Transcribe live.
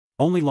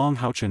Only Long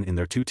HaoChen in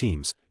their two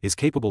teams is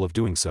capable of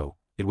doing so.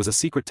 It was a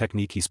secret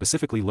technique he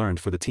specifically learned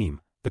for the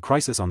team. The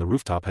crisis on the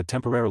rooftop had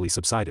temporarily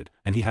subsided,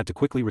 and he had to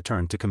quickly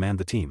return to command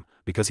the team,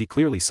 because he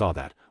clearly saw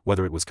that,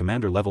 whether it was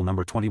Commander level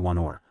number 21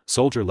 or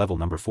Soldier level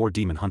number 4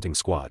 Demon Hunting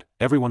Squad,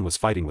 everyone was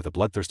fighting with a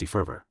bloodthirsty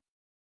fervor.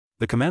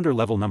 The Commander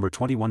level number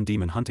 21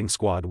 Demon Hunting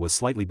Squad was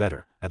slightly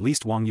better, at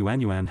least Wang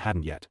Yuanyuan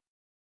hadn't yet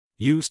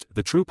used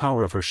the true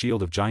power of her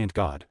Shield of Giant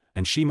God,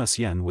 and Shima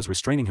Xian was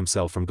restraining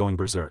himself from going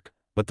berserk,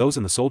 but those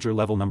in the Soldier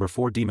level number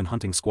 4 Demon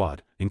Hunting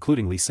Squad,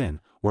 including Li Xin,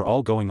 were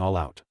all going all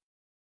out.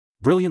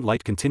 Brilliant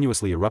light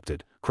continuously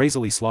erupted,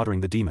 crazily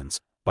slaughtering the demons.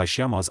 Bai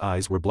XiaoMo's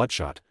eyes were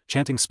bloodshot,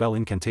 chanting spell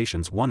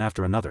incantations one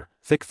after another,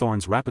 thick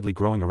thorns rapidly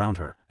growing around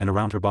her, and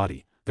around her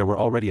body. There were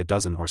already a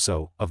dozen or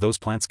so of those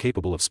plants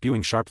capable of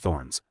spewing sharp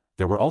thorns.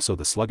 There were also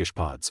the sluggish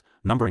pods,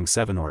 numbering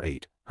 7 or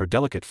 8. Her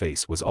delicate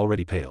face was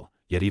already pale,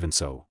 yet even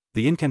so,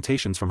 the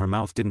incantations from her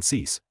mouth didn't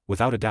cease.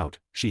 Without a doubt,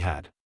 she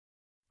had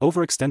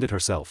overextended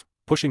herself.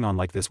 Pushing on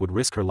like this would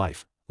risk her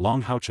life.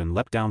 Long HaoChen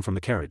leapt down from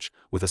the carriage,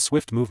 with a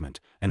swift movement,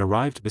 and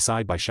arrived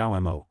beside Bai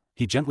XiaoMo.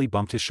 He gently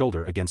bumped his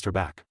shoulder against her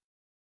back,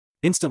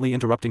 instantly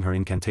interrupting her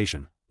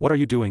incantation. "What are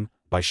you doing?"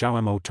 Bai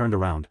XiaoMo turned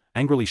around,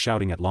 angrily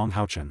shouting at Long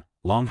HaoChen.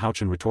 Long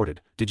HaoChen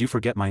retorted, "Did you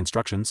forget my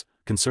instructions?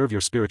 Conserve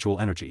your spiritual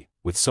energy.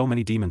 With so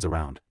many demons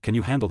around, can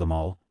you handle them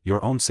all?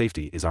 Your own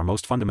safety is our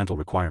most fundamental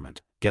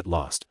requirement. Get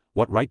lost.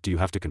 What right do you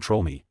have to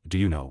control me? Do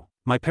you know?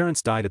 My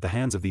parents died at the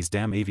hands of these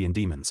damn avian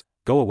demons.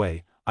 Go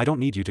away, I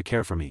don't need you to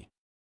care for me."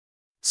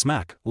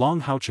 Smack!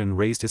 Long HaoChen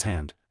raised his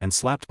hand, and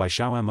slapped Bai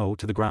XiaoMo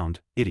to the ground.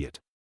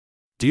 "Idiot.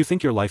 Do you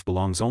think your life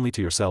belongs only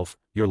to yourself?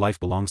 Your life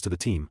belongs to the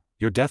team.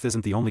 Your death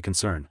isn't the only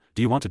concern.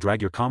 Do you want to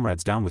drag your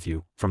comrades down with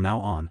you? From now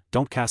on,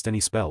 don't cast any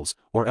spells,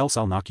 or else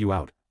I'll knock you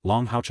out."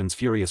 Long HaoChen's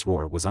furious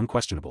roar was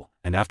unquestionable,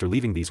 and after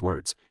leaving these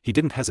words, he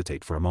didn't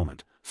hesitate for a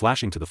moment.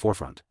 Flashing to the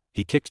forefront,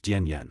 he kicked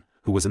Jian Yan,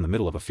 who was in the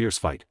middle of a fierce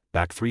fight,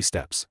 back 3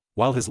 steps,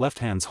 while his left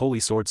hand's holy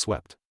sword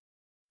swept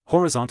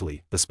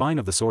horizontally, the spine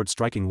of the sword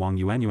striking Wang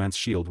Yuanyuan's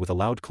shield with a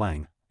loud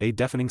clang. A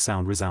deafening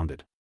sound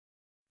resounded.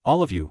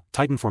 "All of you,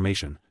 Titan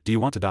formation, do you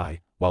want to die?"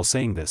 While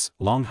saying this,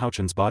 Long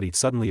HaoChen's body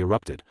suddenly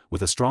erupted,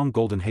 with a strong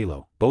golden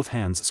halo. Both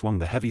hands swung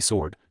the heavy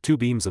sword. 2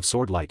 beams of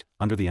sword light,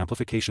 under the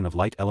amplification of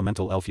light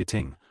elemental Elfia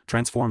Ting,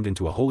 transformed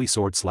into a holy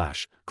sword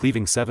slash,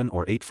 cleaving 7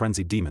 or 8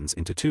 frenzied demons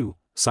into 2.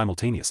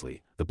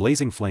 Simultaneously, the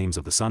blazing flames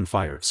of the sun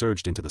fire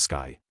surged into the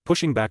sky,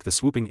 pushing back the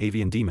swooping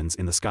avian demons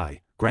in the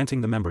sky, granting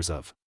the members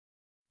of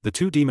the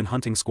 2 demon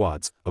hunting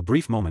squads a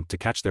brief moment to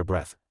catch their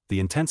breath. The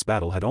intense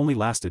battle had only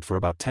lasted for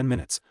about 10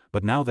 minutes,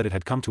 but now that it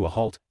had come to a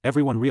halt,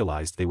 everyone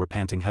realized they were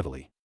panting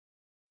heavily.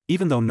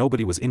 Even though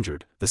nobody was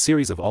injured, the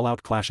series of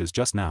all-out clashes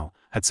just now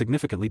had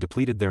significantly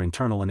depleted their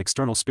internal and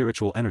external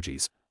spiritual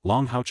energies.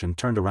 Long HaoChen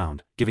turned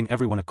around, giving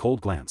everyone a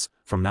cold glance.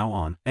 "From now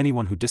on,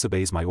 anyone who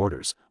disobeys my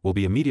orders will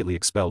be immediately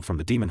expelled from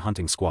the demon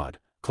hunting squad."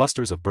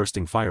 Clusters of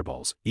bursting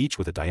fireballs, each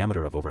with a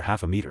diameter of over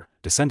half a meter,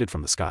 descended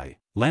from the sky,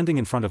 landing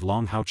in front of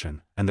Long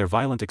HaoChen, and their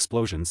violent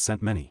explosions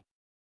sent many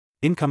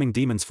incoming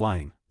demons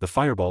flying. The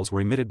fireballs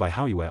were emitted by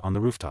HaoYue on the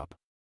rooftop.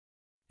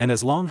 And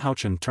as Long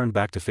HaoChen turned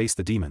back to face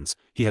the demons,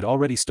 he had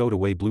already stowed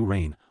away Blue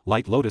Rain,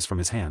 Light Lotus from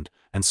his hand,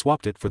 and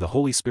swapped it for the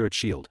Holy Spirit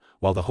Shield,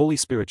 while the Holy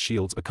Spirit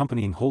Shield's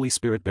accompanying Holy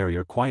Spirit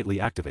Barrier quietly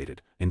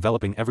activated,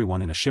 enveloping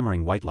everyone in a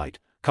shimmering white light.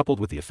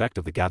 Coupled with the effect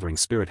of the gathering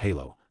spirit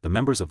halo, the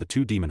members of the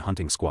 2 demon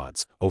hunting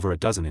squads, over a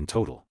dozen in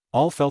total,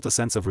 all felt a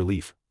sense of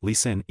relief. "Li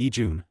Xin,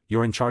 Jun,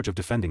 you're in charge of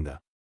defending the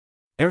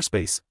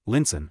airspace.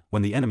 Linson,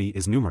 when the enemy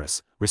is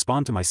numerous,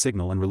 respond to my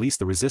signal and release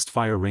the resist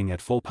fire ring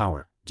at full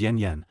power. Jian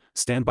Yan,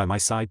 stand by my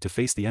side to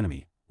face the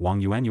enemy. Wang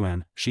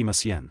Yuanyuan, Shima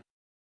Xian,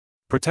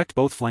 protect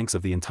both flanks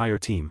of the entire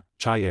team.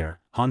 Caier,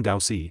 Han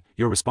Daoxi,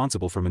 you're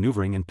responsible for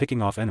maneuvering and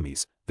picking off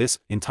enemies." This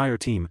entire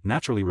team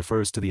naturally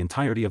refers to the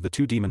entirety of the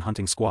 2 demon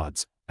hunting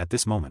squads. At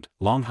this moment,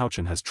 Long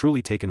HaoChen has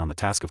truly taken on the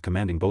task of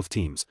commanding both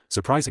teams.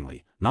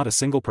 Surprisingly, not a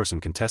single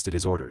person contested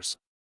his orders.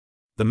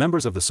 The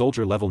members of the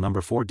Soldier level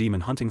number 4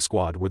 demon hunting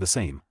squad were the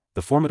same.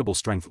 The formidable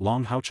strength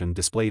Long HaoChen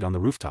displayed on the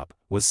rooftop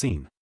was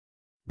seen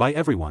by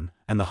everyone,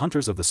 and the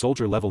hunters of the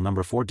Soldier level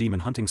number 4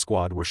 demon hunting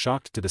squad were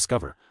shocked to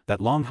discover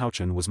that Long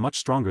HaoChen was much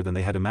stronger than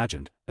they had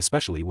imagined,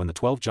 especially when the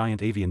 12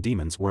 giant avian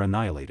demons were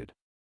annihilated.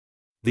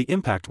 The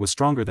impact was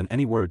stronger than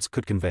any words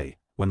could convey.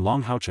 When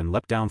Long HaoChen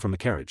leapt down from the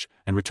carriage,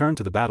 and returned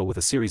to the battle with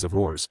a series of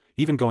roars,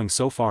 even going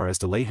so far as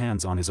to lay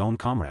hands on his own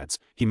comrades,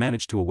 he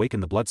managed to awaken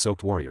the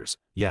blood-soaked warriors.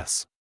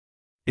 Yes.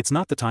 It's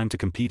not the time to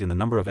compete in the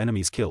number of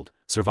enemies killed,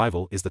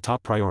 survival is the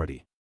top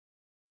priority.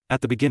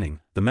 At the beginning,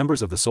 the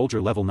members of the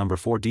Soldier level number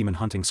 4 demon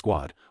hunting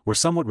squad were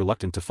somewhat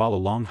reluctant to follow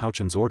Long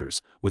HaoChen's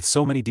orders. With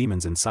so many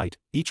demons in sight,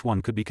 each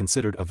one could be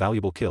considered a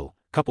valuable kill.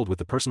 Coupled with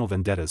the personal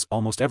vendettas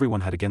almost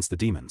everyone had against the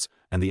demons,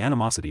 and the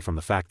animosity from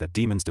the fact that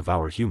demons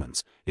devour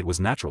humans, it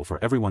was natural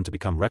for everyone to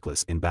become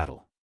reckless in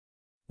battle.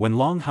 When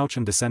Long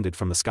HaoChen descended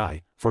from the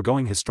sky,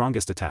 foregoing his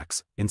strongest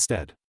attacks,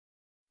 instead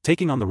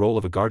taking on the role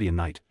of a guardian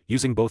knight,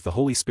 using both the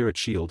Holy Spirit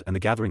Shield and the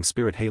gathering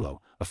spirit halo,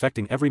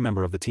 affecting every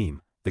member of the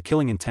team, the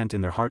killing intent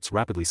in their hearts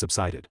rapidly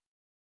subsided.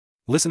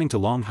 Listening to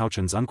Long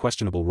HaoChen's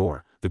unquestionable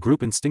roar, the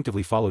group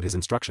instinctively followed his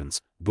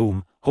instructions.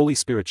 Boom, Holy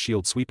Spirit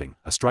shield sweeping,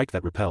 a strike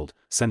that repelled,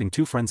 sending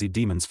two frenzied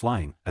demons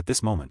flying. At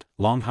this moment,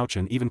 Long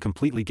HaoChen even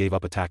completely gave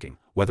up attacking,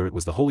 whether it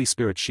was the Holy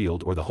Spirit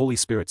shield or the Holy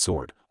Spirit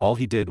sword. All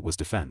he did was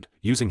defend.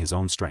 Using his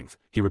own strength,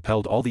 he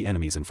repelled all the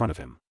enemies in front of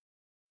him.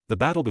 The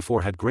battle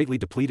before had greatly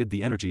depleted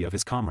the energy of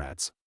his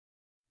comrades.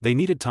 They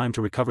needed time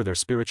to recover their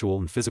spiritual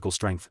and physical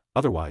strength,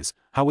 otherwise,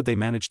 how would they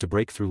manage to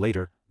break through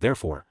later?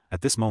 Therefore,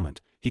 at this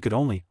moment, he could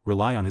only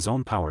rely on his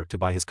own power to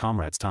buy his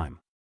comrades time.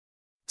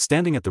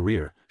 Standing at the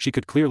rear, she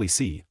could clearly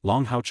see,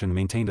 Long HaoChen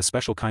maintained a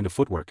special kind of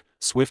footwork,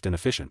 swift and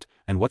efficient,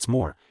 and what's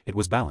more, it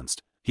was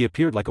balanced. He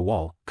appeared like a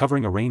wall,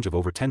 covering a range of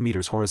over 10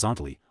 meters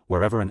horizontally.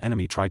 Wherever an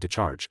enemy tried to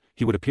charge,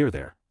 he would appear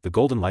there. The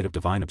golden light of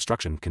divine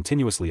obstruction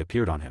continuously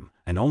appeared on him,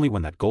 and only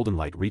when that golden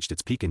light reached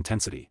its peak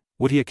intensity,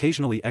 would he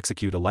occasionally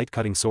execute a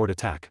light-cutting sword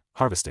attack,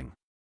 harvesting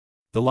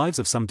the lives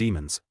of some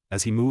demons,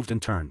 as he moved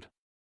and turned.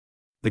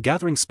 The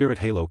gathering spirit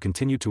halo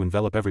continued to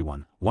envelop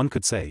everyone. One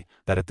could say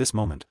that at this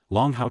moment,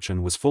 Long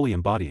HaoChen was fully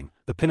embodying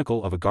the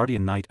pinnacle of a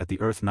guardian knight at the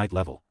Earth Knight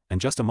level,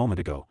 and just a moment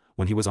ago,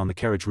 when he was on the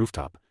carriage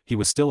rooftop, he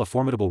was still a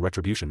formidable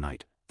retribution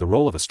knight. The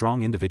role of a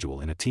strong individual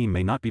in a team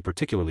may not be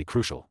particularly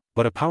crucial,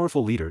 but a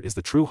powerful leader is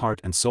the true heart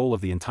and soul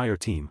of the entire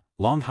team.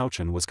 Long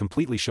HaoChen was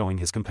completely showing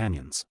his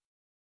companions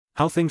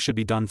how things should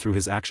be done through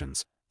his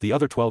actions. The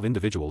other 12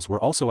 individuals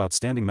were also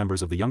outstanding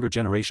members of the younger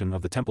generation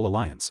of the Temple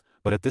Alliance,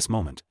 but at this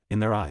moment, in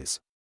their eyes,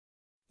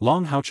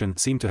 Long HaoChen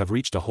seemed to have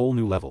reached a whole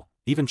new level.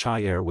 Even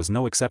caier was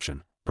no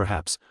exception.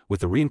 Perhaps,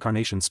 with the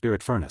reincarnation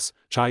spirit furnace,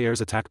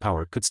 caier's attack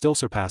power could still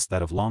surpass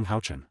that of Long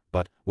HaoChen,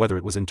 but, whether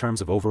it was in terms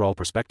of overall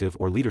perspective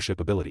or leadership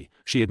ability,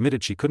 she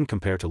admitted she couldn't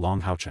compare to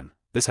Long HaoChen.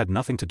 This had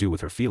nothing to do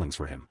with her feelings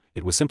for him,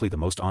 it was simply the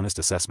most honest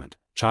assessment.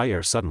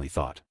 Caier suddenly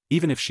thought,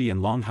 even if she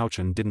and Long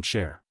HaoChen didn't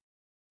share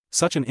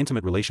such an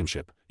intimate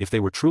relationship, if they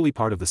were truly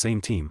part of the same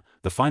team,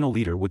 the final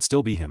leader would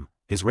still be him.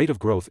 His rate of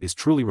growth is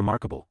truly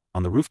remarkable.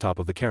 On the rooftop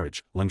of the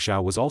carriage,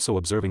 LengXiao was also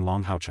observing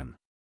Long HaoChen.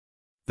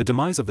 The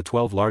demise of the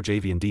 12 large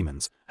avian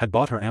demons had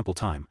bought her ample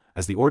time.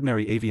 As the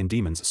ordinary avian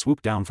demons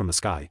swooped down from the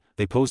sky,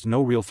 they posed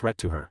no real threat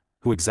to her.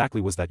 Who exactly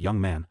was that young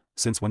man?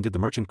 Since when did the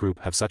merchant group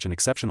have such an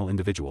exceptional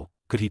individual?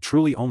 Could he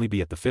truly only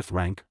be at the 5th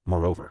rank?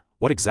 Moreover,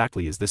 what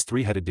exactly is this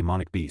three-headed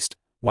demonic beast?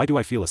 Why do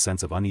I feel a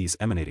sense of unease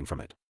emanating from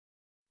it?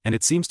 And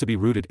it seems to be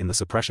rooted in the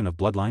suppression of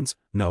bloodlines?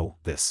 No,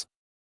 this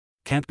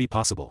can't be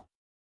possible.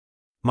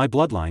 My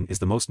bloodline is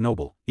the most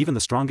noble. Even the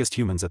strongest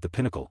humans at the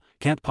pinnacle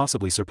can't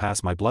possibly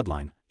surpass my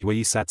bloodline.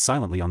 YueYe sat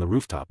silently on the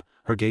rooftop,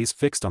 her gaze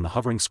fixed on the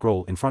hovering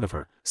scroll in front of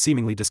her,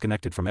 seemingly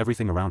disconnected from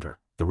everything around her.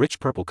 The rich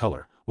purple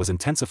color was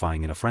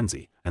intensifying in a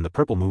frenzy, and the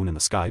purple moon in the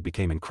sky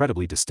became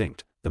incredibly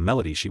distinct. The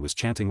melody she was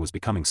chanting was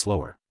becoming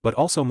slower, but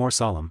also more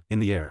solemn, in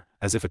the air,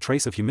 as if a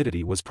trace of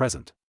humidity was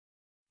present.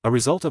 A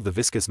result of the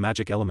viscous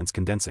magic elements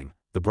condensing,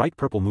 the bright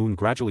purple moon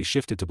gradually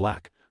shifted to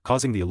black,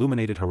 causing the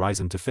illuminated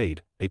horizon to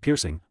fade. A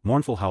piercing,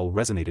 mournful howl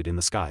resonated in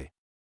the sky.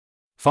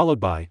 Followed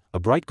by, a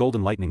bright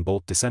golden lightning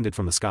bolt descended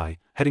from the sky,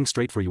 heading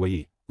straight for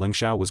YueYe.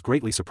 LengXiao was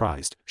greatly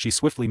surprised. She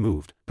swiftly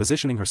moved,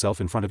 positioning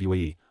herself in front of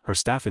YueYe, her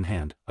staff in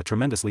hand. A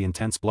tremendously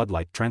intense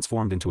bloodlight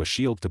transformed into a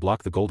shield to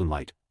block the golden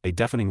light. A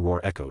deafening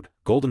roar echoed.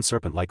 Golden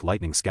serpent-like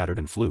lightning scattered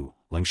and flew.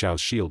 LengXiao's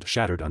shield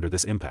shattered under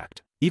this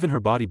impact. Even her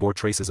body bore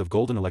traces of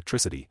golden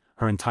electricity.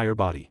 Her entire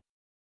body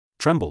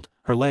trembled,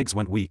 her legs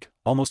went weak,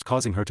 almost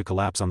causing her to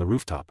collapse on the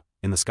rooftop.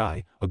 In the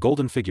sky, a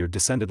golden figure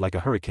descended like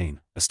a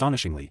hurricane.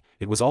 Astonishingly,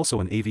 it was also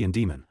an avian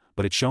demon,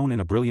 but it shone in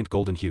a brilliant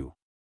golden hue.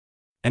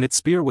 And its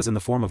spear was in the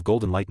form of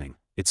golden lightning.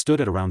 It stood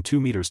at around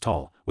 2 meters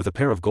tall, with a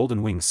pair of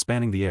golden wings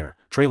spanning the air,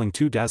 trailing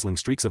 2 dazzling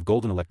streaks of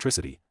golden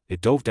electricity.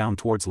 It dove down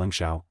towards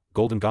LengXiao.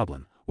 Golden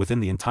Goblin. Within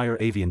the entire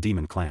avian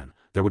demon clan,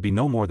 there would be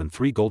no more than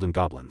 3 golden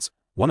goblins.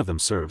 One of them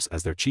serves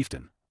as their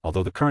chieftain.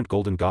 Although the current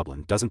Golden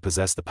Goblin doesn't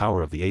possess the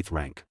power of the 8th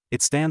rank,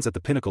 it stands at the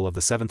pinnacle of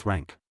the 7th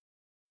rank.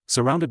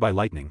 Surrounded by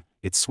lightning,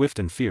 it's swift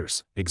and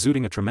fierce,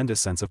 exuding a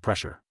tremendous sense of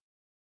pressure.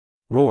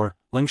 Roar!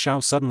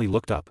 LengXiao suddenly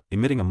looked up,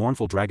 emitting a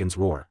mournful dragon's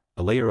roar.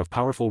 A layer of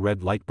powerful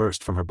red light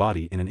burst from her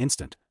body in an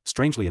instant.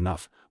 Strangely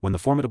enough, when the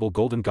formidable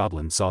Golden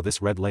Goblin saw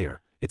this red layer,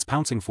 its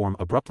pouncing form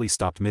abruptly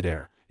stopped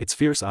mid-air, its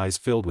fierce eyes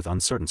filled with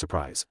uncertain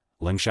surprise.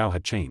 LengXiao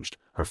had changed,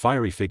 her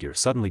fiery figure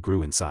suddenly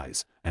grew in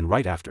size, and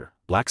right after,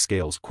 black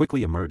scales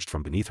quickly emerged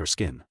from beneath her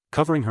skin,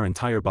 covering her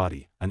entire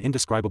body. An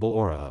indescribable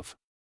aura of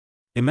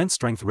immense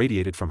strength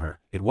radiated from her.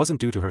 It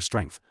wasn't due to her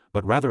strength,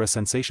 but rather a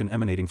sensation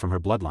emanating from her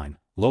bloodline.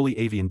 Lowly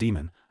avian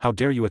demon, how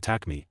dare you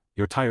attack me?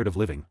 You're tired of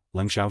living,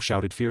 LengXiao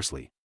shouted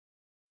fiercely.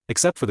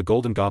 Except for the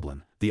Golden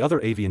Goblin, the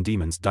other avian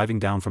demons diving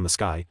down from the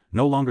sky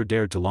no longer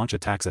dared to launch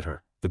attacks at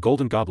her. The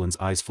Golden Goblin's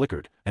eyes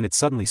flickered, and it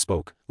suddenly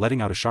spoke,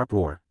 letting out a sharp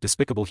roar.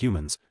 Despicable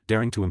humans,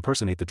 daring to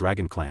impersonate the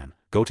Dragon Clan,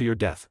 go to your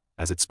death.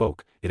 As it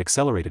spoke, it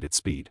accelerated its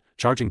speed,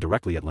 charging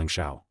directly at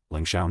LengXiao.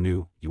 LengXiao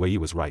knew, YueYe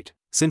was right.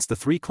 Since the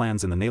 3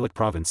 clans in the Nalek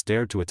province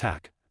dared to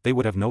attack, they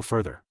would have no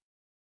further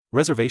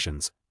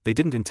reservations. They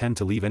didn't intend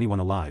to leave anyone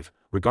alive,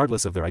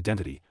 regardless of their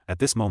identity. At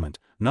this moment,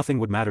 nothing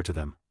would matter to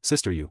them.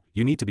 Sister you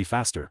need to be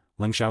faster,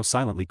 LengXiao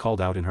silently called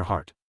out in her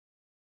heart.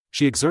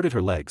 She exerted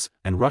her legs,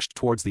 and rushed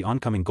towards the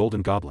oncoming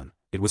Golden Goblin.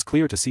 It was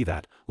clear to see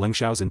that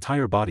LengXiao's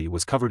entire body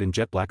was covered in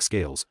jet-black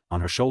scales.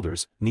 On her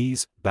shoulders,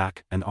 knees,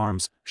 back, and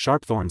arms,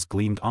 sharp thorns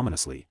gleamed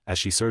ominously as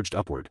she surged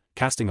upward,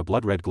 casting a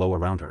blood-red glow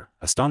around her,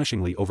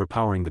 astonishingly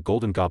overpowering the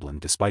Golden Goblin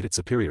despite its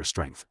superior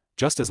strength.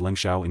 Just as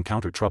LengXiao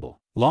encountered trouble,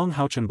 Long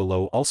HaoChen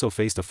below also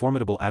faced a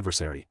formidable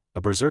adversary,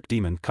 a berserk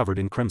demon covered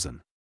in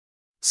crimson.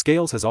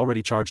 Scales has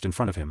already charged in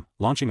front of him,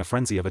 launching a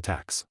frenzy of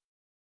attacks.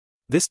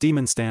 This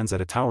demon stands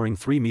at a towering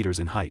 3 meters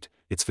in height,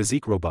 its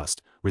physique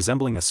robust,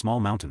 resembling a small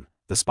mountain.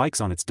 The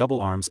spikes on its double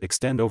arms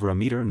extend over 1.5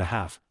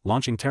 meters,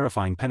 launching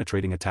terrifying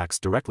penetrating attacks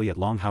directly at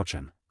Long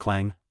HaoChen.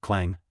 Clang,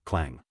 clang,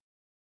 clang.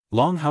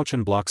 Long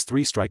HaoChen blocks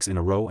 3 strikes in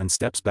a row and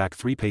steps back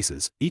 3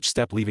 paces, each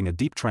step leaving a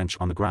deep trench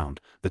on the ground,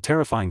 the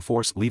terrifying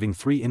force leaving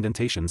 3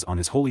 indentations on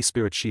his Holy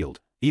Spirit shield.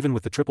 Even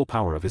with the triple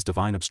power of his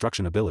divine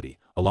obstruction ability,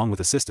 along with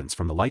assistance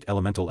from the light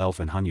elemental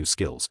elf and Hanyu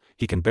skills,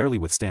 he can barely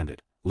withstand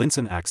it.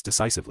 Linsun acts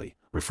decisively,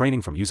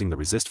 refraining from using the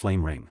resist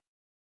flame ring.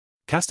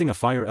 Casting a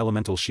fire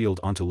elemental shield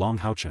onto Long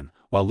HaoChen,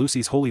 while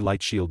Lucy's holy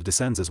light shield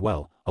descends as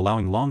well,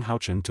 allowing Long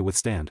HaoChen to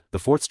withstand the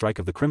 4th strike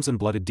of the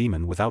crimson-blooded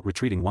demon without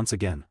retreating once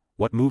again.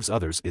 What moves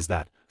others is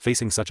that,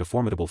 facing such a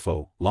formidable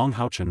foe, Long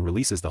HaoChen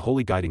releases the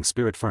holy guiding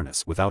spirit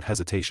furnace without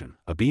hesitation,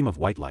 a beam of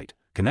white light,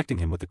 connecting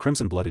him with the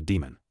crimson-blooded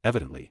demon.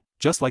 Evidently,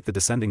 just like the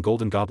descending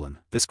Golden Goblin,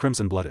 this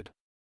crimson-blooded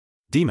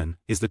demon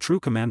is the true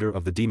commander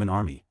of the demon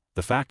army.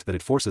 The fact that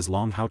it forces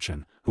Long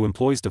HaoChen, who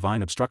employs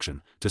divine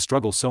obstruction, to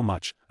struggle so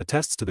much,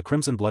 attests to the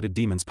crimson-blooded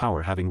demon's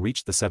power having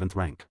reached the 7th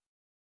rank.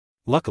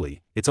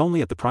 Luckily, it's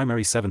only at the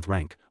primary 7th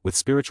rank, with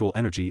spiritual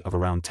energy of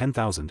around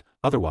 10,000,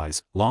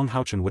 otherwise, Long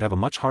HaoChen would have a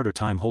much harder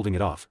time holding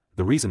it off.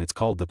 The reason it's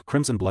called the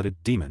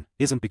crimson-blooded demon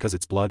isn't because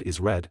its blood is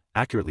red.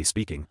 Accurately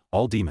speaking,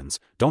 all demons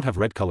don't have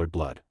red-colored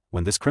blood.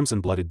 When this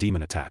crimson-blooded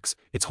demon attacks,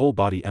 its whole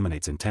body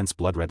emanates intense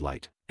blood-red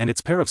light, and its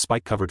pair of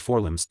spike-covered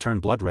forelimbs turn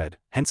blood-red,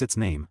 hence its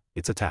name,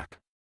 its attack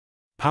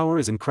power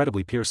is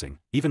incredibly piercing,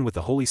 even with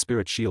the Holy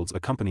Spirit shield's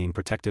accompanying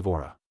protective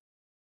aura.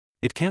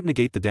 It can't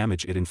negate the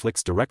damage it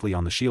inflicts directly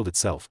on the shield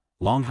itself.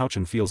 Long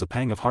HaoChen feels a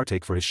pang of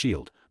heartache for his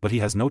shield, but he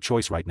has no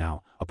choice right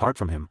now. Apart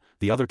from him,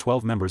 the other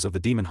 12 members of the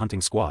demon hunting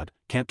squad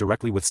can't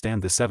directly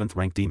withstand this 7th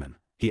rank demon.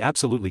 He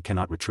absolutely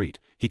cannot retreat,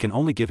 he can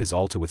only give his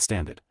all to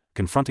withstand it.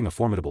 Confronting a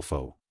formidable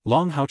foe,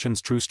 Long HaoChen's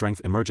true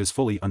strength emerges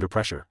fully under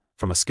pressure.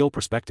 From a skill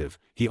perspective,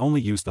 he only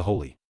used the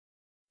holy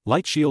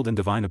light shield and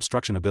divine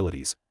obstruction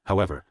abilities.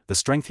 However, the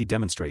strength he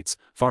demonstrates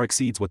far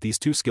exceeds what these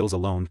 2 skills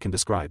alone can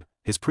describe.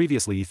 His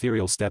previously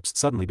ethereal steps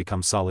suddenly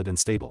become solid and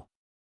stable.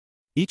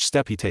 Each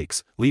step he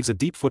takes leaves a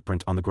deep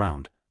footprint on the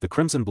ground. The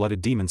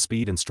crimson-blooded demon's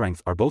speed and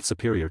strength are both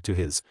superior to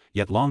his,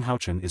 yet Long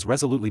HaoChen is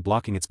resolutely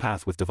blocking its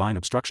path with divine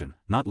obstruction,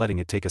 not letting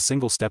it take a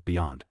single step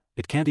beyond.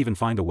 It can't even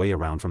find a way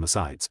around from the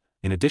sides,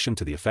 in addition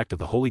to the effect of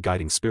the holy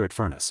guiding spirit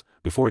furnace,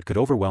 before it could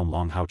overwhelm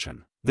Long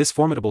HaoChen. This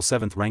formidable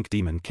 7th rank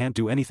demon can't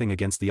do anything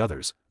against the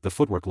others. The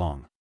footwork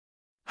Long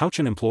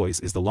HaoChen employs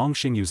is the Long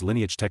Xingyu's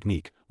lineage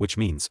technique, which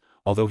means,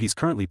 although he's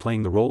currently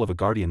playing the role of a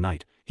guardian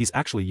knight, he's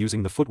actually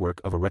using the footwork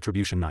of a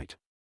retribution knight.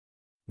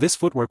 This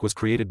footwork was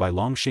created by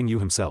Long Xingyu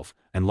himself,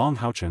 and Long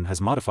HaoChen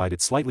has modified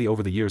it slightly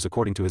over the years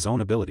according to his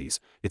own abilities.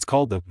 It's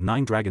called the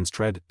 9 Dragons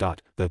Tread.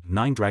 The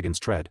 9 Dragons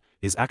Tread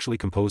is actually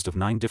composed of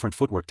 9 different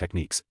footwork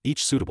techniques,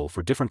 each suitable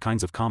for different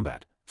kinds of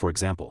combat. For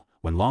example,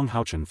 when Long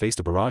HaoChen faced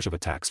a barrage of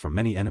attacks from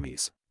many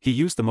enemies, he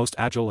used the most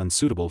agile and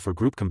suitable for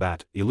group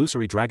combat,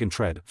 Illusory Dragon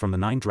Tread from the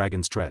 9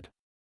 Dragons Tread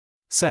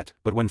set.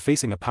 But when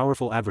facing a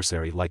powerful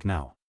adversary like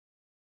now,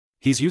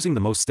 he's using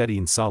the most steady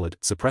and solid,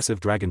 suppressive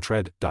Dragon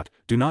Tread.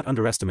 Do not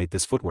underestimate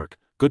this footwork.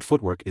 Good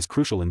footwork is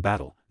crucial in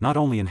battle, not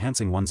only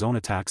enhancing one's own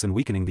attacks and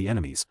weakening the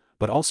enemies,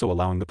 but also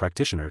allowing the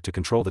practitioner to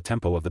control the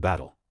tempo of the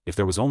battle. If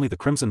there was only the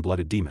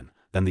crimson-blooded demon,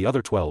 then the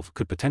other 12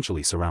 could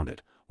potentially surround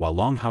it, while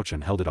Long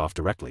HaoChen held it off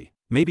directly.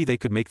 Maybe they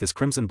could make this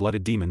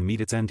crimson-blooded demon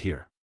meet its end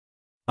here.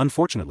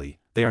 Unfortunately,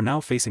 they are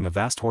now facing a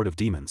vast horde of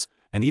demons,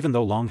 and even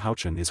though Long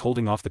HaoChen is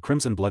holding off the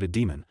crimson-blooded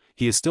demon,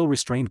 he is still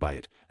restrained by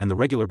it, and the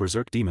regular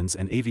berserk demons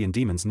and avian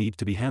demons need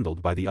to be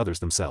handled by the others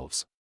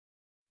themselves.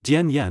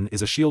 Dian Yen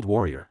is a shield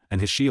warrior,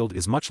 and his shield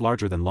is much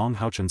larger than Long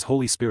HaoChen's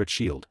Holy Spirit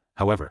shield.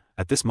 However,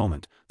 at this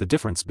moment, the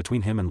difference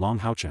between him and Long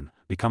HaoChen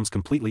becomes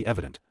completely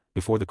evident.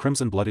 Before the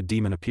crimson-blooded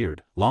demon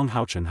appeared, Long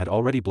HaoChen had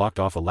already blocked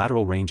off a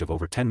lateral range of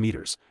over 10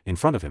 meters in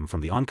front of him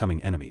from the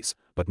oncoming enemies,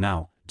 but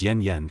now,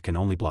 Dian Yen can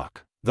only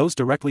block those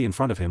directly in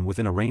front of him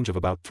within a range of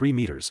about 3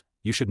 meters.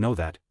 You should know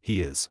that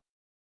he is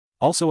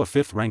also a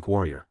 5th rank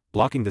warrior.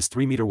 Blocking this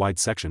 3-meter wide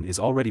section is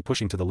already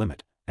pushing to the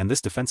limit, and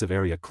this defensive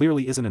area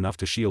clearly isn't enough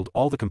to shield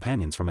all the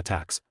companions from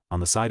attacks. On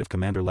the side of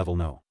commander level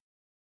No.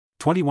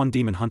 21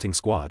 Demon Hunting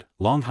Squad,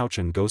 Long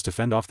HaoChen goes to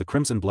fend off the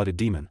crimson-blooded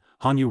demon.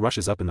 Hanyu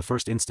rushes up in the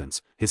first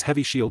instance, his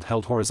heavy shield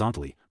held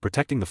horizontally,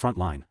 protecting the front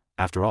line.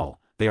 After all,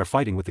 they are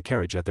fighting with the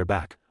carriage at their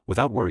back,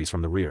 without worries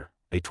from the rear.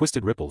 A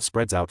twisted ripple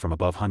spreads out from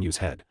above Hanyu's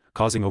head,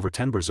 causing over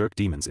 10 berserk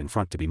demons in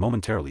front to be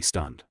momentarily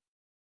stunned.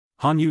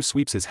 Hanyu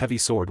sweeps his heavy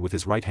sword with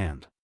his right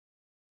hand.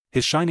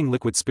 His shining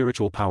liquid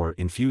spiritual power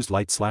infused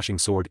light slashing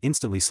sword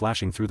instantly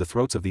slashing through the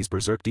throats of these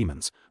berserk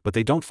demons, but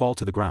they don't fall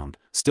to the ground,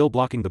 still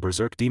blocking the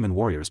berserk demon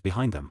warriors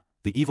behind them.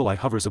 The evil eye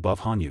hovers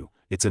above HaoYue,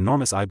 its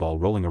enormous eyeball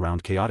rolling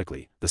around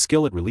chaotically. The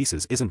skill it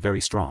releases isn't very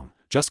strong,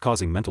 just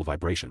causing mental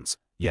vibrations.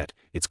 Yet,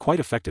 it's quite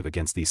effective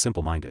against these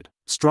simple-minded,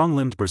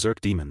 strong-limbed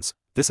berserk demons.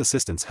 This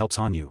assistance helps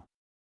HaoYue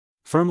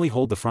firmly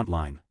hold the front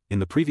line. In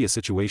the previous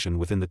situation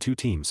within the two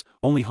teams,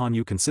 only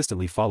HaoYue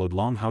consistently followed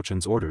Long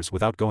HaoChen's orders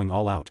without going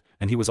all out,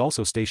 and he was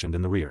also stationed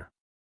in the rear.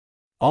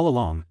 All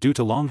along, due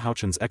to Long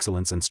HaoChen's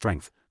excellence and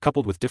strength,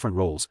 coupled with different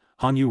roles,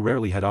 HaoYue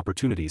rarely had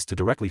opportunities to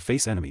directly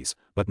face enemies,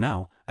 but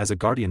now, as a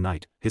guardian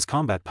knight, his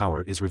combat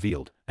power is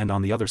revealed, and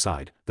on the other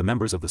side, the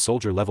members of the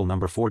soldier level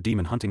number 4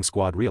 demon hunting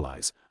squad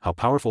realize how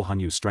powerful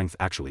HaoYue's strength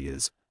actually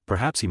is.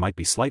 Perhaps he might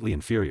be slightly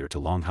inferior to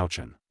Long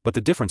HaoChen, but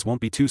the difference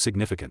won't be too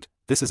significant.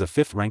 This is a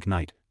 5th rank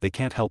knight, they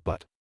can't help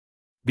but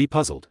be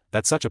puzzled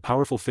that such a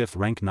powerful 5th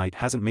rank knight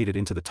hasn't made it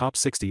into the top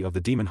 60 of the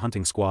demon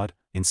hunting squad,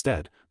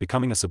 instead,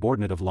 becoming a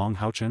subordinate of Long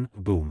HaoChen.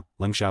 Boom,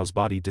 LengXiao's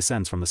body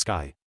descends from the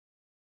sky,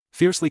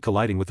 fiercely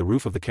colliding with the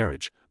roof of the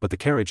carriage, but the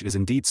carriage is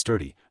indeed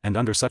sturdy, and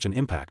under such an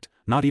impact,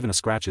 not even a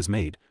scratch is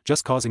made,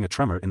 just causing a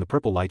tremor in the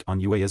purple light on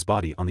YueYe's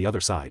body on the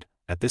other side.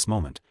 At this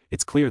moment,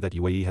 it's clear that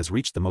YueYe has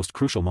reached the most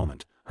crucial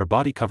moment. Her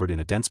body covered in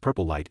a dense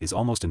purple light is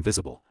almost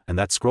invisible, and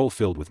that scroll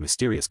filled with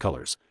mysterious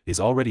colors is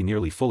already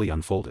nearly fully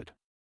unfolded.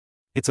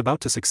 It's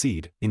about to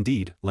succeed.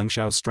 Indeed,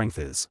 LengXiao's strength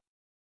is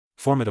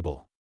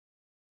formidable.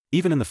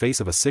 Even in the face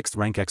of a 6th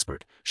rank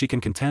expert, she can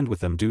contend with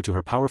them due to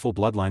her powerful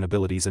bloodline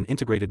abilities and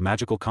integrated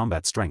magical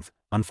combat strength.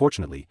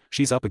 Unfortunately,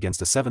 she's up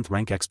against a 7th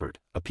rank expert,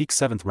 a peak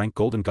 7th rank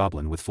Golden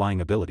Goblin with flying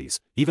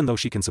abilities. Even though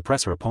she can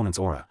suppress her opponent's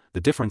aura,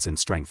 the difference in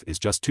strength is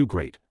just too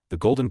great. The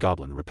Golden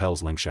Goblin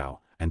repels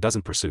LengXiao, and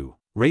doesn't pursue,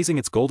 raising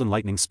its golden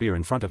lightning spear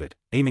in front of it,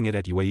 aiming it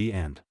at YueYe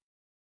and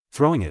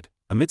throwing it.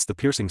 Amidst the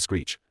piercing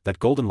screech, that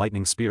golden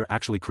lightning spear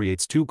actually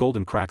creates 2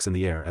 golden cracks in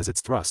the air as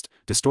it's thrust,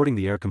 distorting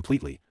the air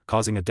completely,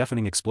 causing a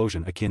deafening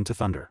explosion akin to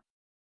thunder.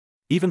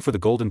 Even for the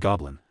Golden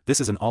Goblin,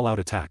 this is an all-out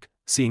attack.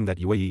 Seeing that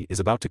YueYe is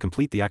about to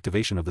complete the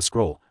activation of the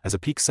scroll, as a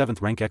peak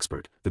 7th rank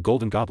expert, the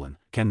Golden Goblin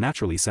can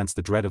naturally sense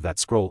the dread of that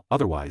scroll,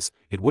 otherwise,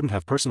 it wouldn't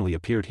have personally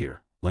appeared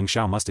here.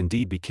 LengXiao must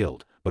indeed be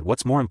killed, but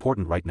what's more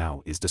important right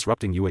now is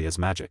disrupting YueYe's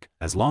magic.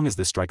 As long as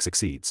this strike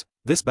succeeds,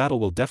 this battle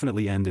will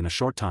definitely end in a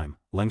short time.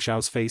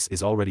 LengXiao's face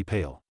is already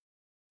pale.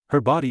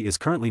 Her body is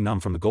currently numb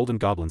from the Golden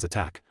Goblin's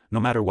attack. No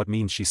matter what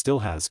means she still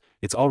has,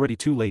 it's already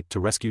too late to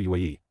rescue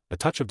YueYe. A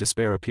touch of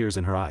despair appears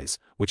in her eyes,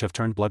 which have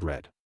turned blood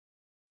red.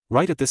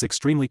 Right at this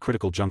extremely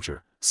critical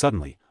juncture,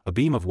 suddenly, a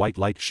beam of white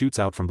light shoots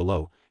out from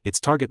below, its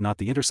target not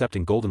the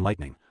intercepting golden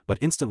lightning, but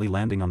instantly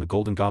landing on the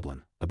Golden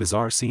Goblin. A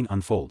bizarre scene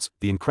unfolds.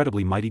 The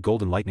incredibly mighty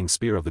golden lightning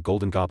spear of the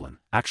Golden Goblin,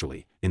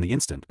 actually, in the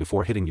instant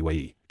before hitting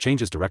YueYe,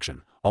 changes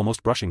direction,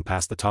 almost brushing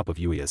past the top of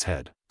YueYe's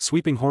head,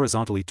 sweeping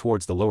horizontally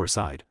towards the lower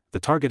side. The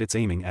target it's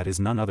aiming at is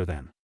none other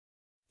than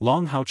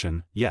Long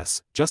HaoChen.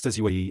 Yes, just as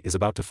YueYe is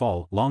about to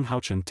fall, Long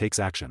HaoChen takes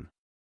action.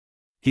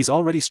 He's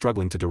already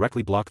struggling to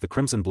directly block the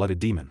crimson-blooded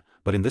demon,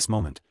 but in this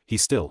moment, he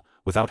still,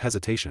 without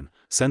hesitation,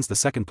 sends the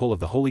second pull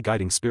of the holy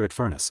guiding spirit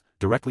furnace,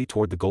 directly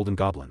toward the Golden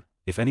Goblin.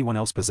 If anyone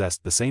else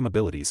possessed the same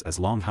abilities as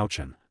Long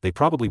HaoChen, they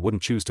probably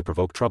wouldn't choose to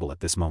provoke trouble at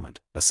this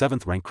moment. A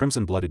 7th rank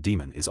crimson-blooded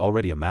demon is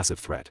already a massive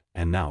threat,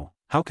 and now,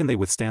 how can they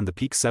withstand the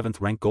peak 7th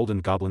rank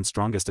Golden Goblin's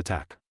strongest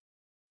attack?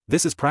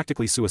 This is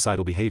practically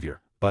suicidal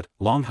behavior, but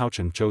Long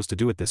HaoChen chose to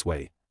do it this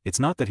way. It's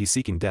not that he's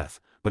seeking death,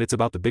 but it's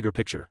about the bigger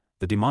picture.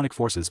 The demonic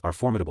forces are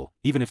formidable,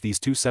 even if these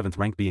 2 7th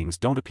rank beings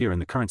don't appear in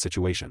the current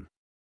situation.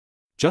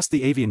 Just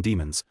the avian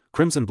demons,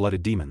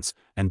 crimson-blooded demons,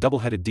 and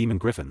double-headed demon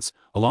griffins,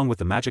 along with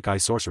the magic eye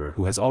sorcerer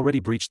who has already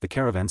breached the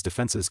caravan's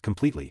defenses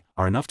completely,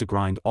 are enough to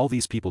grind all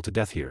these people to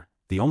death here.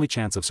 The only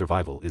chance of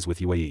survival is with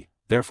YueYe.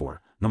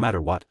 Therefore, no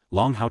matter what,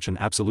 Long HaoChen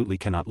absolutely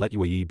cannot let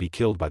YueYe be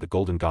killed by the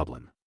Golden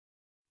Goblin.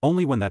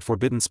 Only when that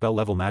forbidden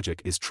spell-level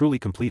magic is truly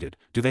completed,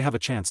 do they have a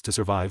chance to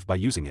survive by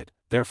using it.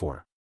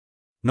 Therefore,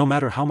 no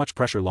matter how much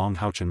pressure Long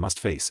HaoChen must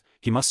face,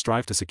 he must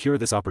strive to secure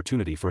this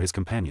opportunity for his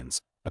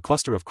companions. A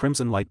cluster of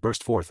crimson light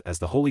burst forth as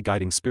the holy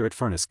guiding spirit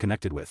furnace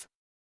connected with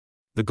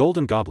the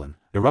Golden Goblin,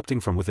 erupting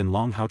from within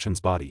Long HaoChen's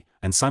body,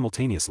 and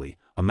simultaneously,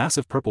 a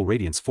massive purple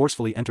radiance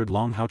forcefully entered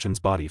Long HaoChen's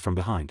body from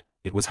behind.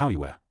 It was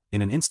HaoYue.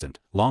 In an instant,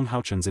 Long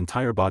HaoChen's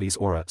entire body's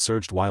aura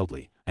surged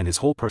wildly, and his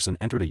whole person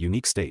entered a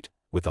unique state,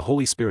 with the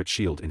holy spirit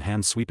shield in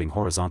hand sweeping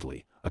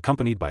horizontally,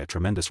 accompanied by a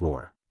tremendous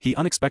roar. He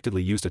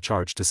unexpectedly used a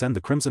charge to send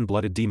the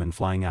crimson-blooded demon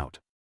flying out.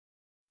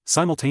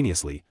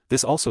 Simultaneously,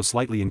 this also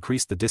slightly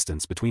increased the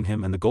distance between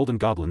him and the Golden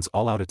Goblin's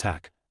all-out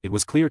attack. It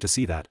was clear to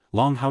see that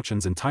Long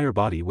HaoChen's entire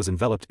body was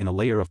enveloped in a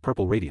layer of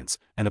purple radiance,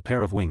 and a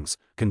pair of wings,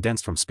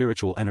 condensed from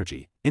spiritual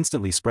energy,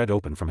 instantly spread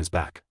open from his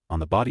back. On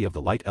the body of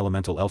the light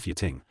elemental elf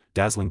Yating,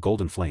 dazzling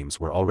golden flames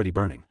were already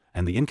burning,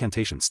 and the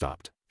incantation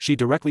stopped. She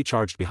directly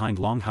charged behind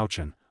Long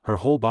HaoChen, her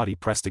whole body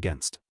pressed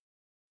against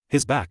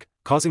his back,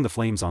 causing the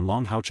flames on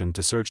Long HaoChen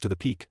to surge to the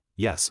peak.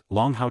 Yes,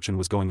 Long HaoChen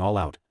was going all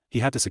out. He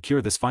had to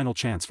secure this final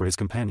chance for his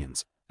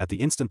companions. At the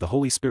instant the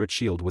Holy Spirit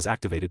Shield was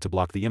activated to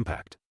block the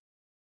impact.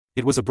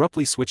 It was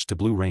abruptly switched to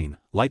blue rain,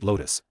 light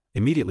lotus.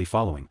 Immediately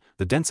following,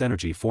 the dense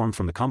energy formed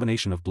from the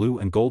combination of blue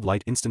and gold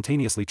light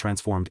instantaneously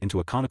transformed into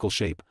a conical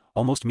shape,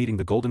 almost meeting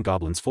the Golden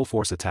Goblin's full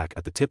force attack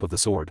at the tip of the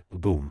sword.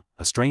 Boom!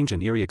 A strange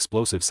and eerie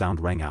explosive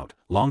sound rang out.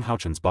 Long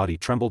HaoChen's body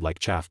trembled like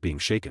chaff being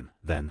shaken.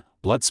 Then,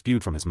 blood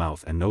spewed from his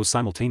mouth and nose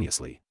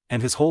simultaneously,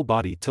 and his whole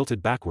body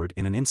tilted backward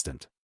in an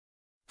instant.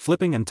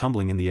 Flipping and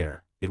tumbling in the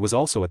air, it was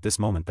also at this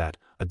moment that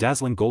a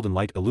dazzling golden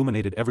light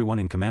illuminated everyone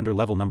in Commander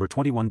Level Number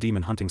 21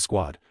 Demon Hunting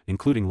Squad,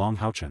 including Long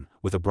HaoChen,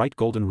 with a bright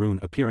golden rune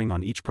appearing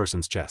on each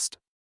person's chest.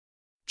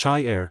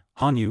 Caier,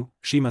 Hanyu,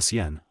 Shima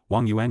Xian,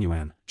 Wang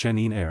Yuanyuan, Chen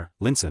Yin,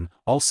 Linsen,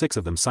 all 6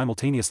 of them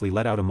simultaneously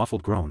let out a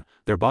muffled groan,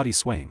 their bodies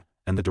swaying,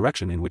 and the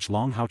direction in which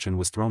Long HaoChen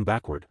was thrown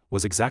backward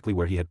was exactly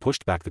where he had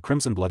pushed back the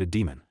crimson-blooded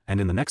demon,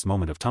 and in the next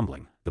moment of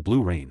tumbling, the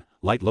blue rain,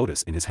 light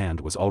lotus in his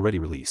hand was already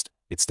released.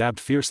 It stabbed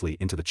fiercely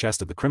into the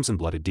chest of the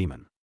crimson-blooded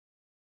demon.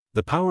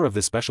 The power of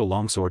this special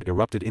longsword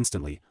erupted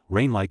instantly,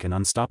 rain-like and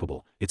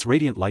unstoppable, its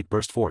radiant light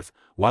burst forth,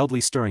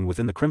 wildly stirring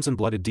within the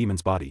crimson-blooded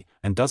demon's body,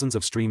 and dozens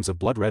of streams of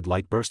blood-red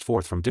light burst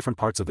forth from different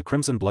parts of the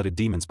crimson-blooded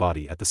demon's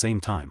body at the same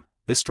time.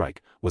 This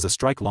strike was a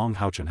strike Long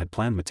HaoChen had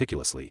planned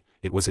meticulously.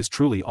 It was his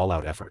truly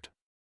all-out effort.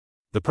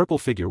 The purple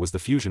figure was the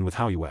fusion with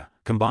HaoYue,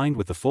 combined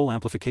with the full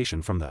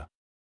amplification from the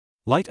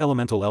light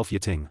elemental elf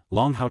Yating.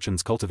 Long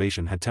HaoChen's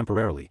cultivation had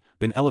temporarily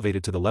been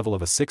elevated to the level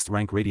of a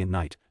 6th-rank Radiant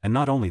Knight, and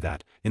not only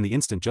that, in the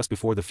instant just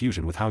before the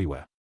fusion with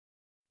HaoYue.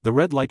 The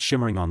red light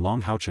shimmering on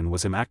Long HaoChen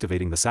was him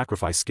activating the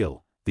sacrifice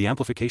skill. The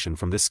amplification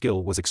from this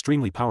skill was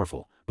extremely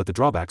powerful, but the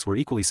drawbacks were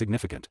equally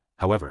significant.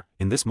 However,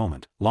 in this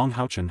moment, Long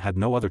HaoChen had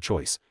no other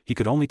choice. He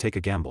could only take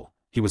a gamble.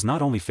 He was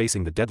not only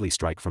facing the deadly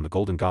strike from the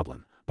Golden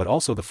Goblin, but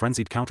also the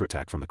frenzied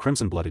counterattack from the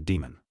crimson-blooded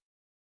demon.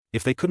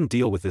 If they couldn't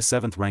deal with this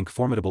 7th-rank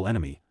formidable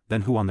enemy,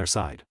 then who on their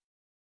side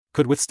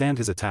could withstand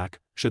his attack?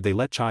 Should they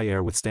let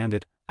Caier withstand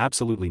it?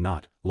 Absolutely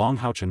not. Long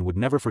HaoChen would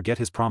never forget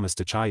his promise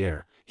to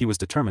Caier. He was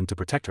determined to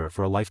protect her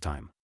for a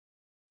lifetime.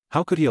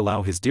 How could he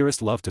allow his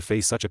dearest love to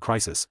face such a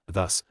crisis?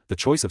 Thus, the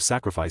choice of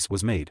sacrifice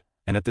was made,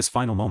 and at this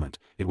final moment,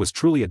 it was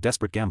truly a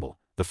desperate gamble.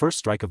 The first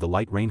strike of the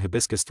light rain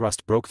hibiscus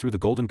thrust broke through the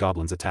Golden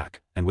Goblin's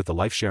attack, and with the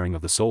life-sharing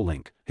of the soul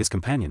link, his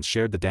companions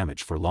shared the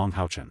damage for Long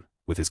HaoChen.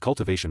 With his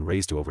cultivation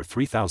raised to over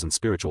 3,000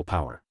 spiritual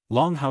power,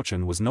 Long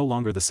HaoChen was no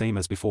longer the same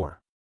as before.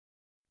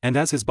 And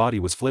as his body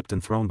was flipped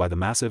and thrown by the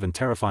massive and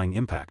terrifying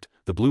impact,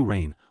 the blue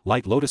rain,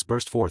 light lotus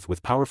burst forth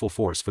with powerful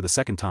force for the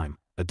second time.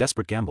 A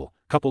desperate gamble,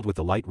 coupled with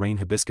the light rain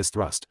hibiscus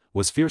thrust,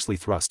 was fiercely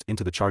thrust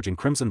into the charging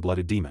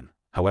crimson-blooded demon.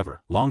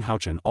 However, Long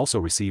HaoChen also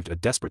received a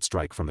desperate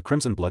strike from the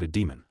crimson-blooded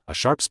demon, a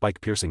sharp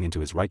spike piercing into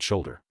his right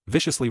shoulder,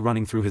 viciously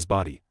running through his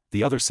body.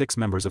 The other 6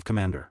 members of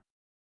Commander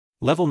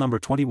Level Number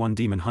 21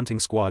 Demon Hunting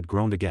Squad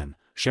groaned again,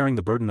 sharing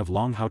the burden of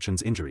Long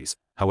HaoChen's injuries.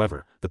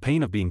 However, the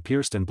pain of being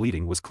pierced and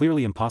bleeding was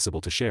clearly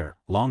impossible to share.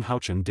 Long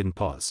HaoChen didn't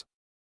pause.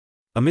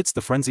 Amidst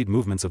the frenzied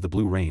movements of the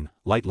blue rain,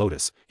 light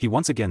lotus, he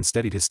once again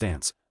steadied his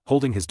stance.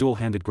 Holding his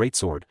dual-handed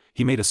greatsword,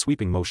 he made a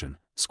sweeping motion,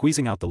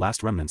 squeezing out the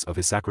last remnants of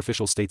his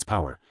sacrificial state's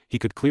power. He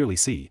could clearly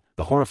see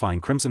the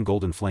horrifying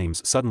crimson-golden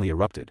flames suddenly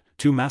erupted.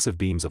 2 massive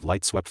beams of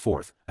light swept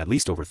forth. At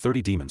least over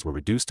 30 demons were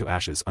reduced to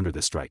ashes under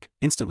this strike,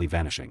 instantly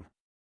vanishing.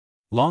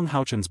 Long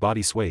HaoChen's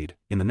body swayed,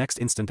 in the next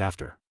instant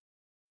after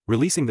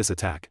releasing this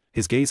attack,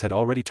 his gaze had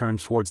already turned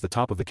towards the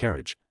top of the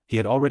carriage. He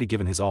had already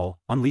given his all,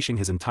 unleashing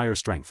his entire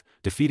strength,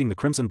 defeating the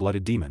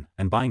crimson-blooded demon,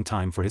 and buying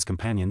time for his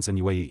companions and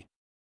YueYe.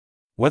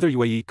 Whether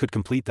YueYe could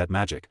complete that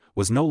magic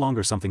was no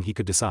longer something he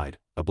could decide.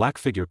 A black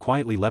figure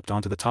quietly leapt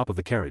onto the top of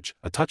the carriage,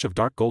 a touch of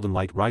dark golden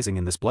light rising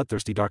in this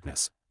bloodthirsty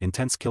darkness.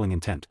 Intense killing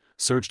intent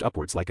surged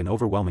upwards like an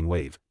overwhelming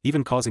wave,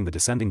 even causing the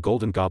descending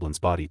Golden Goblin's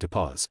body to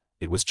pause.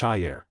 It was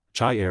Caier.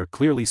 Caier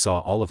clearly saw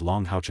all of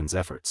Long HaoChen's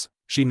efforts.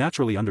 She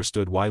naturally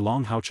understood why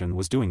Long HaoChen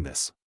was doing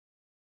this.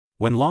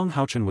 When Long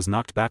HaoChen was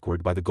knocked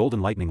backward by the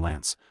golden lightning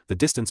lance, the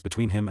distance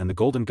between him and the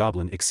Golden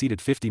Goblin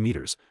exceeded 50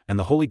 meters, and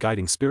the holy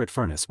guiding spirit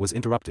furnace was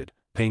interrupted.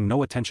 Paying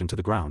no attention to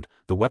the ground,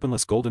 the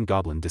weaponless Golden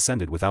Goblin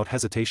descended without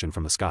hesitation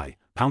from the sky,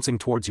 pouncing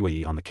towards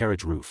YueYe on the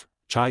carriage roof.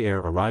 Caier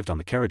arrived on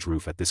the carriage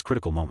roof at this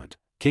critical moment.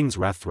 King's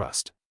Wrath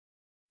thrust.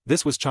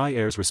 This was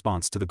Caier's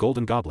response to the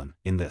Golden Goblin.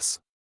 In this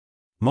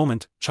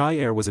moment,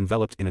 Caier was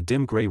enveloped in a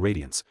dim gray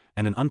radiance,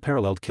 and an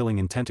unparalleled killing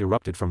intent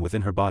erupted from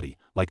within her body.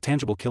 Like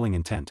tangible killing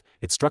intent,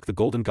 it struck the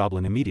Golden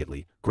Goblin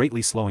immediately,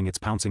 greatly slowing its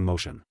pouncing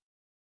motion.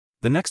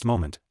 The next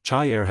moment,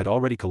 Caier had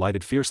already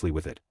collided fiercely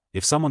with it.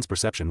 If someone's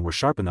perception were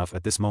sharp enough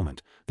at this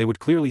moment, they would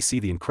clearly see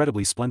the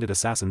incredibly splendid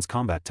assassin's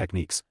combat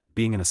techniques.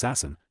 Being an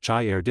assassin,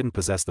 Caier didn't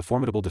possess the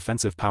formidable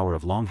defensive power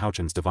of Long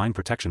HaoChen's divine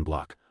protection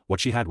block.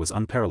 What she had was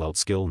unparalleled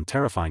skill and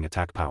terrifying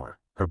attack power.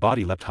 Her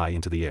body leapt high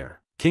into the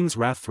air. King's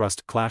Wrath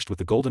thrust clashed with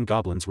the Golden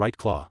Goblin's right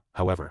claw.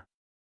 However,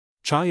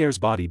 Caier's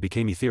body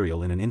became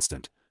ethereal in an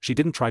instant. She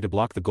didn't try to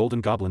block the Golden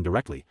Goblin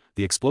directly.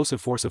 The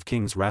explosive force of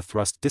King's Wrath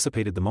thrust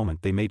dissipated the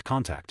moment they made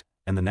contact,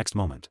 and the next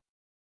moment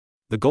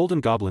the Golden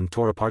Goblin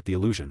tore apart the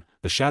illusion,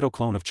 the shadow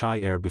clone of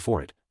Caier before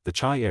it. The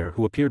Caier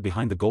who appeared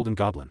behind the Golden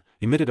Goblin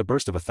emitted a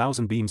burst of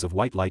 1,000 beams of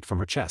white light from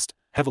her chest,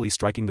 heavily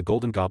striking the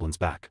Golden Goblin's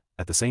back.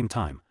 At the same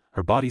time,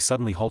 her body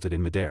suddenly halted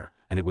in midair,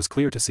 and it was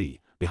clear to see,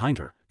 behind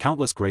her,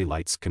 countless gray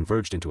lights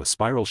converged into a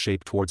spiral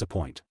shape towards a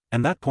point.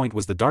 And that point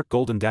was the dark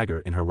golden dagger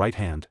in her right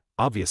hand.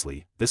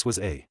 Obviously, this was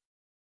a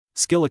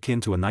skill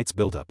akin to a knight's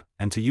build-up,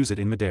 and to use it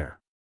in midair.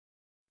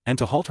 And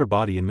to halt her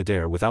body in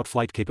midair without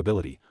flight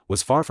capability,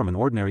 was far from an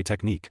ordinary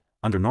technique.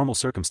 Under normal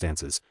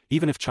circumstances,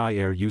 even if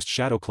caier used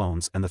shadow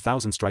clones and the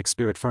 1000-strike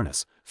spirit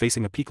furnace,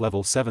 facing a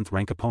peak-level 7th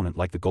rank opponent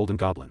like the Golden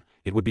Goblin,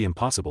 it would be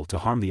impossible to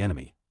harm the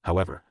enemy.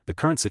 However, the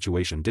current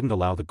situation didn't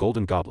allow the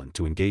Golden Goblin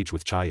to engage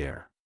with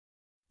caier.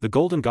 The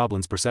Golden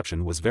Goblin's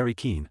perception was very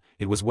keen.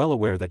 It was well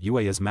aware that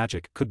YueYe's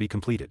magic could be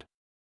completed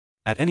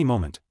at any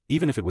moment.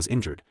 Even if it was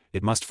injured,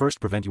 it must first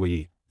prevent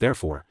YueYe.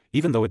 Therefore,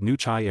 even though it knew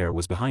caier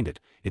was behind it,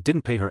 it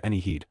didn't pay her any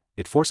heed.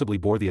 It forcibly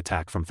bore the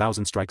attack from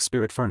 1000-strike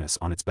spirit furnace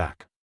on its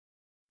back.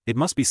 It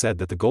must be said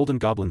that the Golden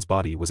Goblin's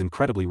body was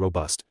incredibly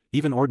robust.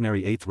 Even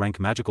ordinary 8th rank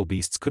magical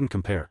beasts couldn't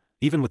compare.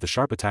 Even with the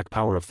sharp attack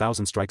power of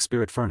 1000-strike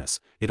spirit furnace,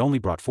 it only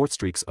brought forth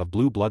streaks of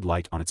blue blood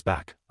light on its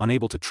back.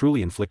 Unable to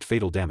truly inflict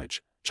fatal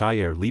damage,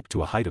 caier leaped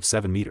to a height of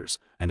 7 meters,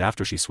 and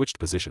after she switched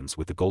positions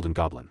with the Golden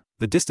Goblin,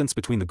 the distance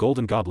between the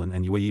Golden Goblin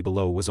and YueYe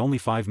below was only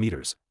 5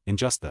 meters. In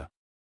just the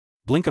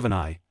blink of an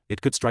eye,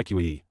 it could strike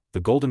YueYe. The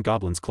Golden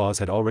Goblin's claws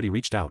had already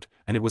reached out,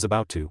 and it was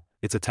about to.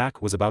 Its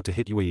attack was about to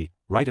hit YueYe.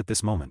 Right at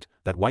this moment,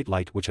 that white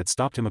light which had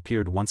stopped him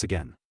appeared once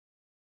again.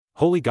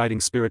 Holy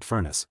guiding spirit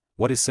furnace.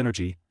 What is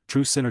synergy?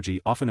 True synergy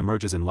often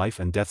emerges in life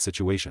and death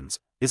situations.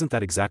 Isn't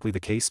that exactly the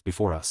case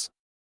before us?